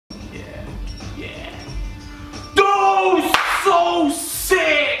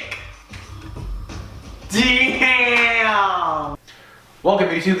Damn! Welcome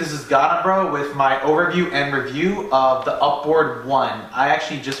YouTube, this is Bro with my overview and review of the Upboard 1. I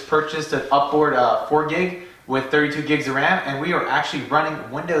actually just purchased an Upboard 4 gig with 32 gigs of RAM, and we are actually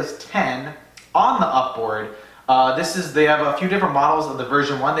running Windows 10 on the Upboard. They have a few different models of the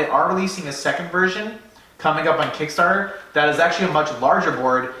version 1. They are releasing a second version coming up on Kickstarter that is actually a much larger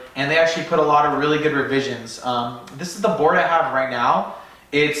board, and they actually put a lot of really good revisions. This is the board I have right now.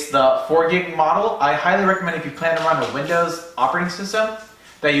 It's the 4 gig model. I highly recommend if you plan to run a Windows operating system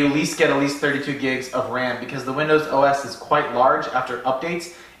that you at least get at least 32 gigs of RAM, because the Windows OS is quite large after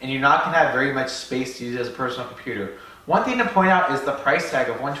updates and you're not going to have very much space to use it as a personal computer. One thing to point out is the price tag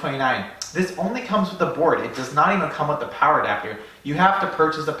of $129. This only comes with the board. It does not even come with the power adapter. You have to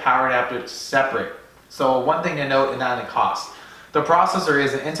purchase the power adapter separate. So one thing to note in that in the cost. The processor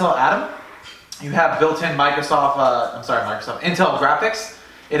is an Intel Atom. You have built-in Intel graphics.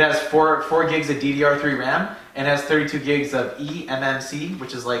 It has 4 gigs of DDR3 RAM and has 32 gigs of eMMC,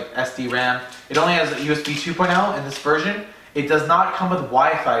 which is like SD RAM. It only has a USB 2.0 in this version. It does not come with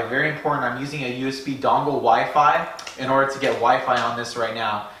Wi-Fi. Very important. I'm using a USB dongle Wi-Fi in order to get Wi-Fi on this right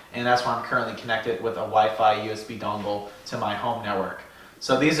now, and that's why I'm currently connected with a Wi-Fi USB dongle to my home network.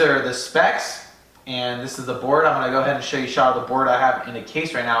 So these are the specs, and this is the board. I'm going to go ahead and show you a shot of the board I have in a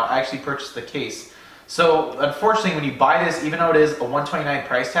case right now. I actually purchased the case. So unfortunately, when you buy this, even though it is a $129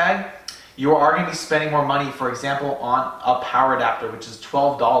 price tag, you are going to be spending more money, for example, on a power adapter, which is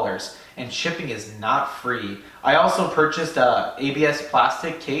 $12, and shipping is not free. I also purchased a ABS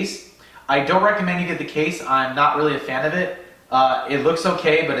plastic case. I don't recommend you get the case. I'm not really a fan of it. It looks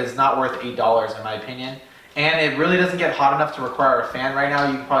okay, but it's not worth $8 in my opinion. And it really doesn't get hot enough to require a fan right now.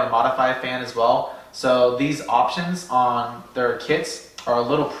 You can probably modify a fan as well. So these options on their kits are a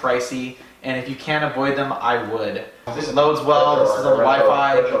little pricey, and if you can't avoid them, I would. This loads well. This is on the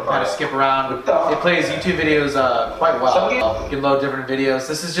Wi-Fi. You can kind of skip around. It plays YouTube videos quite well. You can load different videos.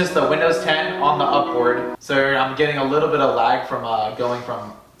 This is just the Windows 10 on the Upboard. So I'm getting a little bit of lag from going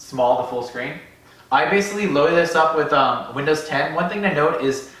from small to full screen. I basically loaded this up with Windows 10. One thing to note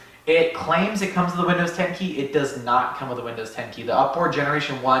is it claims it comes with the Windows 10 key. It does not come with the Windows 10 key. The Upboard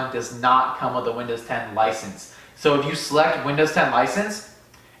Generation 1 does not come with the Windows 10 license. So if you select Windows 10 license,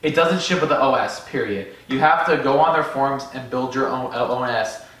 it doesn't ship with the OS, period. You have to go on their forums and build your own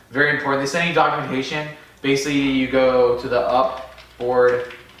OS. Very important. They send you documentation. Basically, you go to the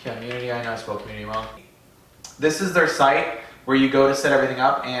Upboard community. I know I spelled community wrong. This is their site where you go to set everything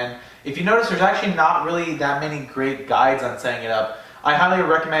up. And if you notice, there's actually not really that many great guides on setting it up. I highly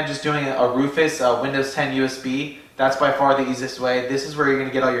recommend just doing a Rufus Windows 10 USB. That's by far the easiest way. This is where you're going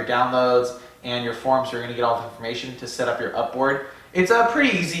to get all your downloads and your forums. You're going to get all the information to set up your Upboard. It's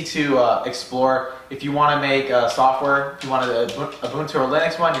pretty easy to explore. If you want to make software, if you want a Ubuntu or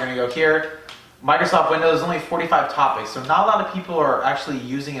Linux one, you're going to go here. Microsoft Windows, only 45 topics, so not a lot of people are actually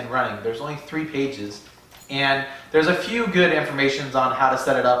using and running. There's only 3 pages, and there's a few good informations on how to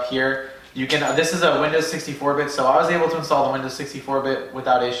set it up here. You can. This is a Windows 64-bit, so I was able to install the Windows 64-bit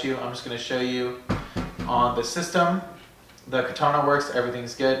without issue. I'm just going to show you on the system. The Katana works,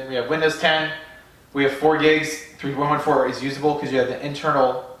 everything's good. We have Windows 10. We have 4 gigs, 3114 is usable because you have the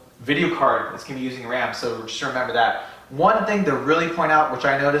internal video card that's going to be using RAM, so just remember that. One thing to really point out, which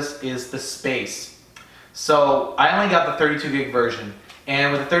I noticed, is the space. So I only got the 32 gig version,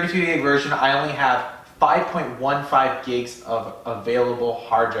 and with the 32 gig version, I only have 5.15 gigs of available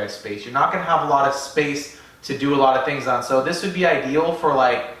hard drive space. You're not going to have a lot of space to do a lot of things on, so this would be ideal for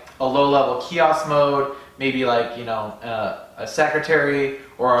like a low-level kiosk mode, maybe like, you know, a secretary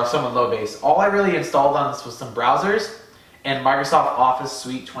or someone low base. All I really installed on this was some browsers and Microsoft Office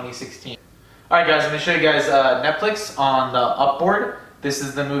Suite 2016. Alright guys, I'm going to show you guys Netflix on the Upboard. This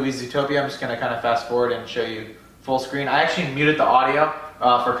is the movie Zootopia. I'm just going to kind of fast forward and show you full screen. I actually muted the audio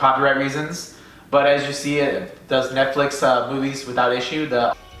for copyright reasons, but as you see, it does Netflix movies without issue.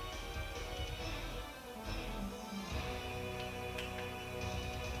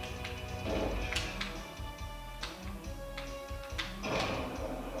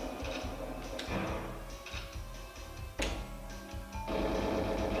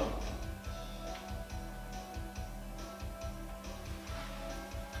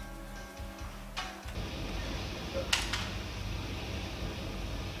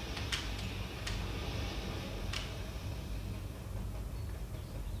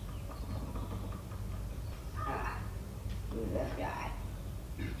 This guy.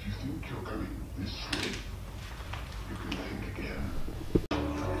 If you think you're going this way, you can think again.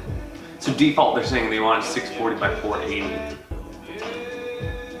 So default, they're saying they want 640 by 480.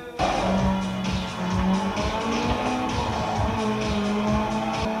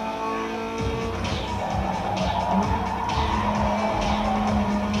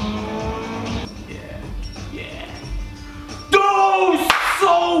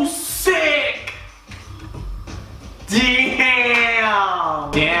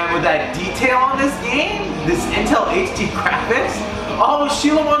 that detail on this game, this Intel HD graphics. Oh,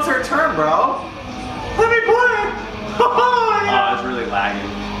 Sheila wants her turn, bro. Let me play. Oh, yeah. Oh, it's really lagging.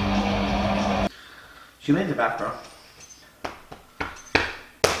 She made the back, bro.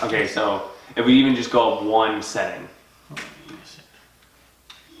 Okay, so if we even just go up one setting.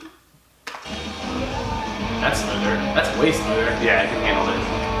 That's smoother. That's way smoother. Yeah, I can handle this.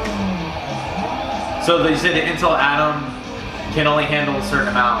 So they said the Intel Atom can only handle a certain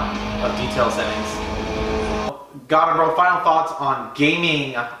amount of detail settings. Got it, bro. Final thoughts on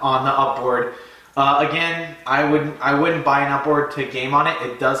gaming on the Upboard. Again, I wouldn't buy an Upboard to game on it.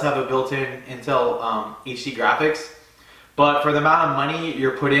 It does have a built-in Intel HD graphics, but for the amount of money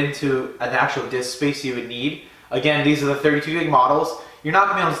you're put into an actual disk space you would need, again, these are the 32 gig models. You're not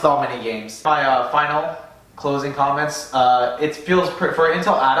going to be able to install many games. My final closing comments. It feels for an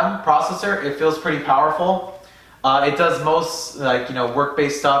Intel Atom processor, it feels pretty powerful. It does most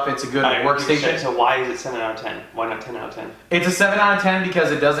work-based stuff. It's a good workstation. So why is it 7 out of 10? Why not 10 out of 10? It's a 7 out of 10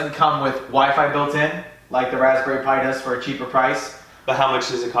 because it doesn't come with Wi-Fi built in like the Raspberry Pi does for a cheaper price. But how much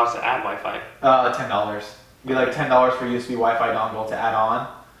does it cost to add Wi-Fi? $10. It'd be like $10 for USB Wi-Fi dongle to add on,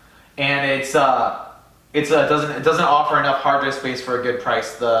 and it doesn't offer enough hard drive space for a good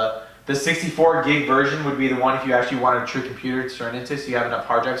price. The 64 gig version would be the one if you actually wanted a true computer to turn into, so you have enough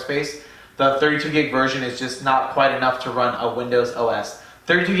hard drive space. The 32 gig version is just not quite enough to run a Windows OS.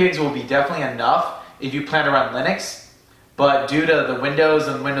 32 gigs will be definitely enough if you plan to run Linux, but due to the Windows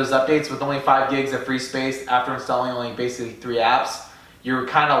and Windows updates, with only 5 gigs of free space after installing only basically 3 apps, you're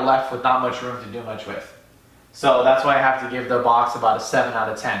kind of left with not much room to do much with. So that's why I have to give the box about a 7 out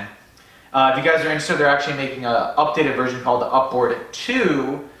of 10. If you guys are interested, they're actually making an updated version called the Upboard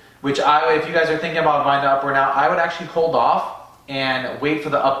 2, which if you guys are thinking about buying the Upboard now, I would actually hold off and wait for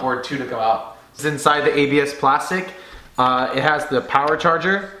the Upboard 2 to come out. It's inside the ABS plastic. It has the power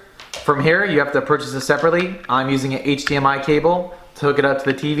charger. From here, you have to purchase it separately. I'm using an HDMI cable to hook it up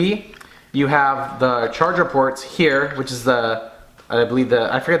to the TV. You have the charger ports here, which is I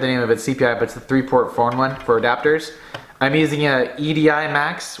forget the name of it, CPI, but it's the 3-port phone one for adapters. I'm using a EDI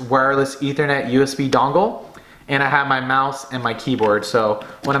Max wireless Ethernet USB dongle, and I have my mouse and my keyboard. So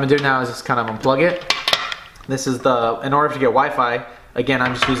what I'm gonna do now is just kind of unplug it. This is in order to get Wi-Fi, again,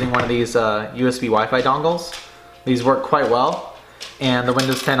 I'm just using one of these USB Wi-Fi dongles. These work quite well, and the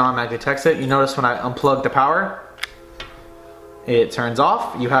Windows 10 automatically detects it. You notice when I unplug the power, it turns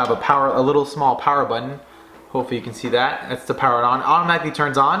off. You have a little small power button. Hopefully you can see that. That's to power it on. It automatically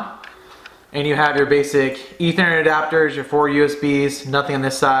turns on. And you have your basic Ethernet adapters, your 4 USBs, nothing on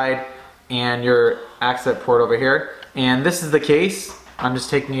this side, and your access port over here. And this is the case. I'm just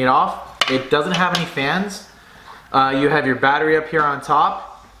taking it off. It doesn't have any fans. You have your battery up here on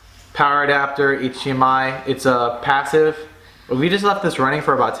top, power adapter, HDMI. It's a passive. We just left this running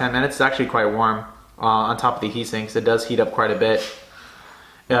for about 10 minutes. It's actually quite warm on top of the heatsinks. It does heat up quite a bit.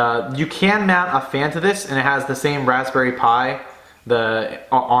 You can mount a fan to this, and it has the same Raspberry Pi, the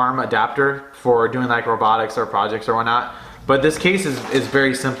ARM adapter for doing like robotics or projects or whatnot. But this case is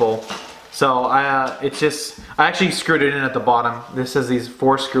very simple. So I actually screwed it in at the bottom. This has these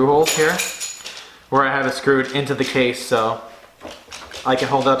 4 screw holes here where I have it screwed into the case, so I can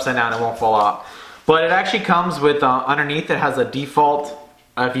hold it upside down and it won't fall out. But it actually comes with, underneath it has a default,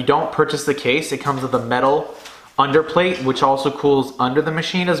 if you don't purchase the case, it comes with a metal underplate, which also cools under the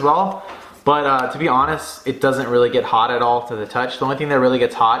machine as well. But to be honest, it doesn't really get hot at all to the touch. The only thing that really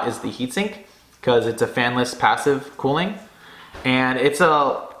gets hot is the heatsink, because it's a fanless passive cooling. And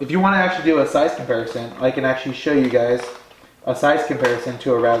if you want to actually do a size comparison, I can actually show you guys a size comparison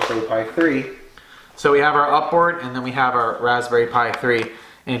to a Raspberry Pi 3. So we have our Upboard, and then we have our Raspberry Pi 3.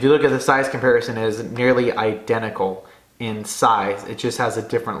 And if you look at the size comparison, it is nearly identical in size. It just has a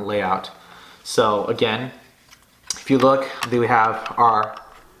different layout. So again, if you look, we have our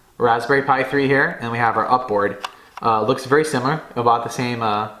Raspberry Pi 3 here, and we have our Upboard. Looks very similar, about the same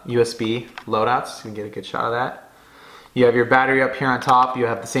USB loadouts. You can get a good shot of that. You have your battery up here on top. You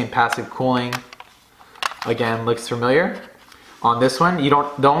have the same passive cooling. Again, looks familiar. On this one,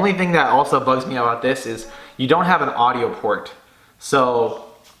 the only thing that also bugs me about this is you don't have an audio port. So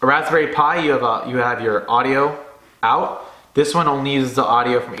a Raspberry Pi, you have your audio out. This one only uses the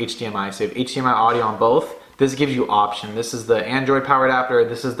audio from HDMI. So you have HDMI audio on both. This gives you option. This is the Android power adapter.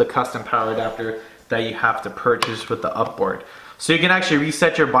 This is the custom power adapter that you have to purchase with the Upboard. So you can actually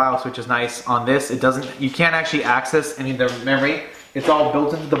reset your BIOS, which is nice. On this, you can't actually access any of the memory. It's all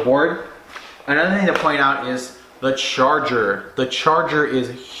built into the board. Another thing to point out is the charger. The charger is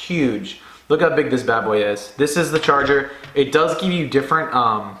huge. Look how big this bad boy is. This is the charger. It does give you different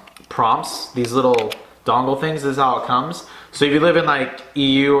prompts, these little dongle things. This is how it comes. So if you live in like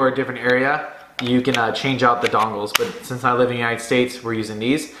EU or a different area, you can change out the dongles. But since I live in the United States, we're using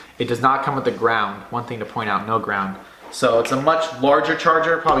these. It does not come with the ground. One thing to point out, no ground. So it's a much larger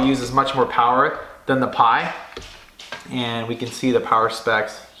charger, probably uses much more power than the Pi. And we can see the power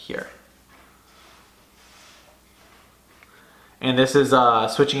specs here. And this is a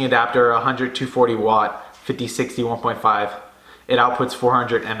switching adapter, 100 240 watt, 5060 1.5. It outputs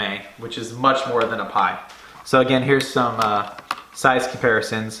 400 mA, which is much more than a Pi. So again, here's some size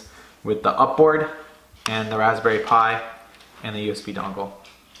comparisons with the Upboard and the Raspberry Pi and the USB dongle.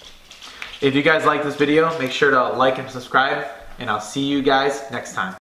 If you guys like this video, make sure to like and subscribe, and I'll see you guys next time.